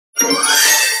Hi,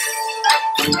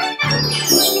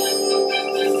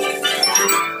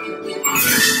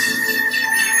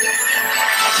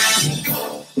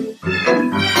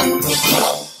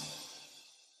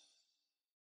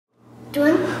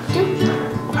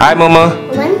 Mama.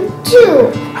 1,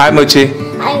 2. Hi, Mochi.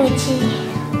 Hi, Mochi.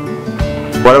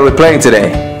 What are we playing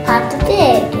today? Pop the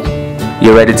pig.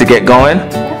 You ready to get going?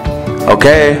 Yep.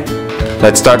 Okay.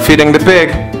 Let's start feeding the pig.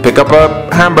 Pick up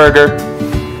a hamburger.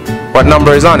 What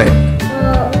number is on it? 2.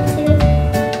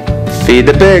 Feed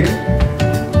the pig.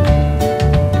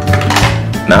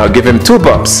 Now give him 2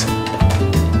 bumps.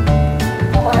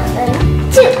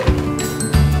 1, 2.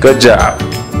 Good job.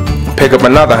 Pick up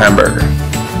another hamburger.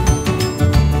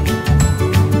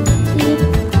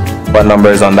 What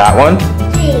number is on that one?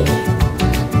 3.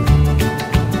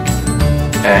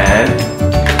 And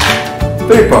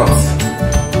 3 bumps.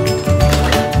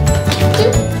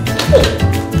 2, 3.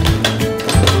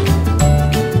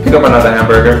 Pick up another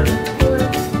hamburger. 4.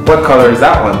 What color is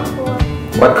that one? 4.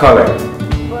 What color?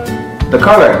 4. The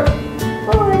color.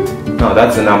 4. No,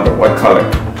 that's the number. What color?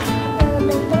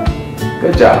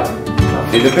 Good job. Now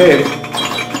feed the pig.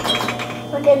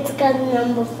 We're going to go to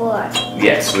number 4.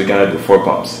 Yes, we're gonna do 4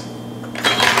 bumps.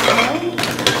 1,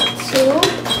 2,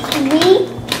 3,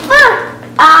 4.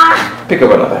 Ah! Pick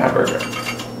up another hamburger.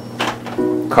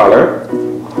 Color.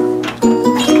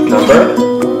 Number.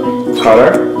 4.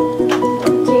 Color.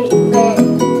 3. Red.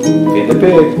 Feed the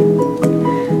pig.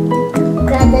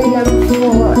 Got the number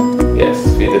 4. Yes,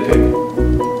 feed the pig. 1,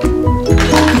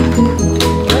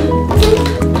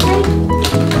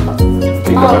 2, 3.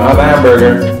 Pick up another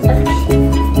hamburger.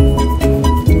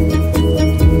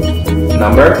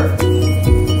 Number.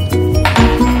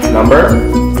 Number.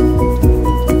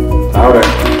 Louder.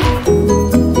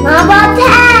 Number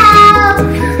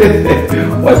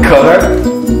 10. What color?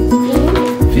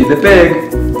 Feed the pig.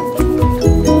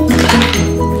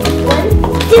 1,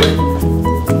 2.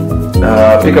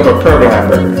 Pick up a purple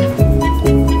hamburger.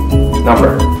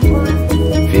 Number. 4.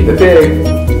 Feed the pig.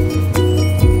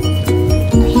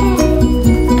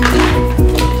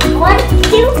 1, 2,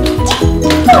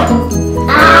 3, 4.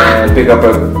 Ah! And pick up a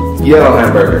yellow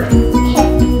hamburger.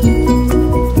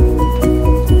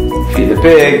 Feed the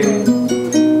pig.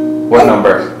 What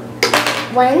number?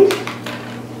 1.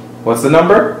 What's the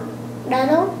number?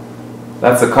 Little.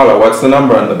 That's the color. What's the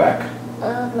number on the back?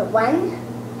 1.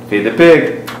 Feed the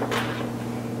pig.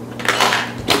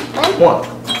 1. 1.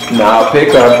 Now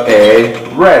pick up a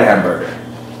red hamburger.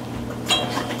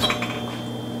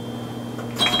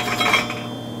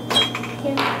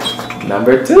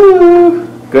 Number 2.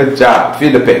 Good job.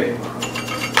 Feed the pig.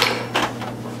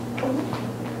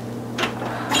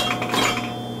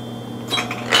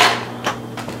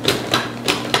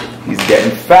 He's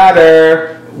getting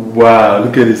fatter. Wow,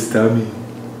 look at his tummy.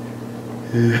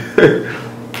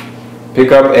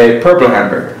 Pick up a purple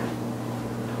hamburger.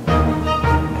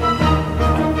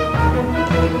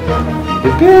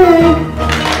 The pig.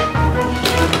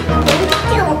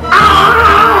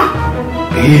 Ah!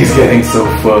 He's getting so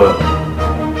full.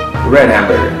 Red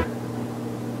hamburger.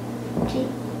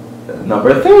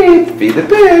 Number 3. Feed the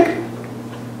pig.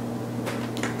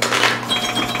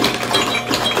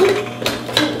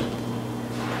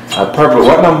 A purple.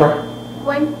 What number?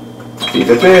 1. Feed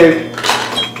the pig.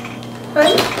 1.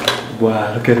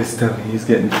 Wow, look at his tummy. He's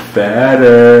getting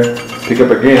fatter. Pick up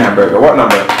a green hamburger. What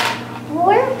number?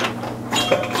 4.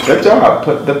 Good job.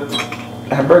 Put the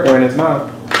hamburger in his mouth.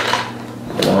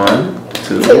 1,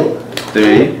 2,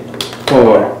 3,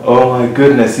 4. Oh my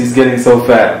goodness, he's getting so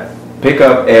fat. Pick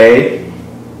up a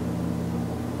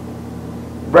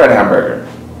red hamburger.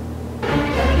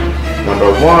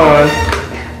 Number 1.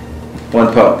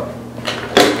 1 pump.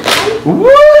 Woo!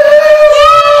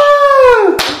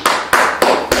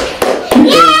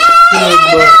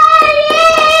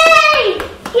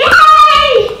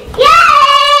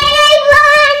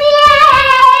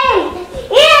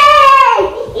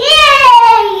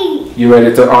 You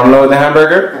ready to unload the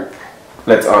hamburger?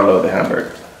 Let's unload the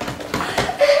hamburger.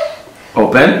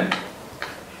 Open.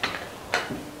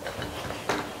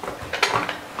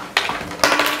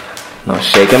 Now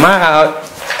shake him out.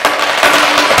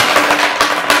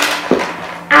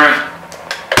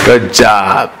 Good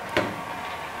job.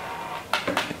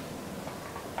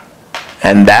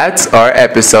 And that's our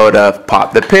episode of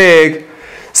Pop the Pig.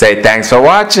 Say thanks for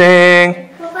watching.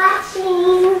 For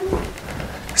watching.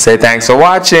 Say thanks for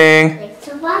watching.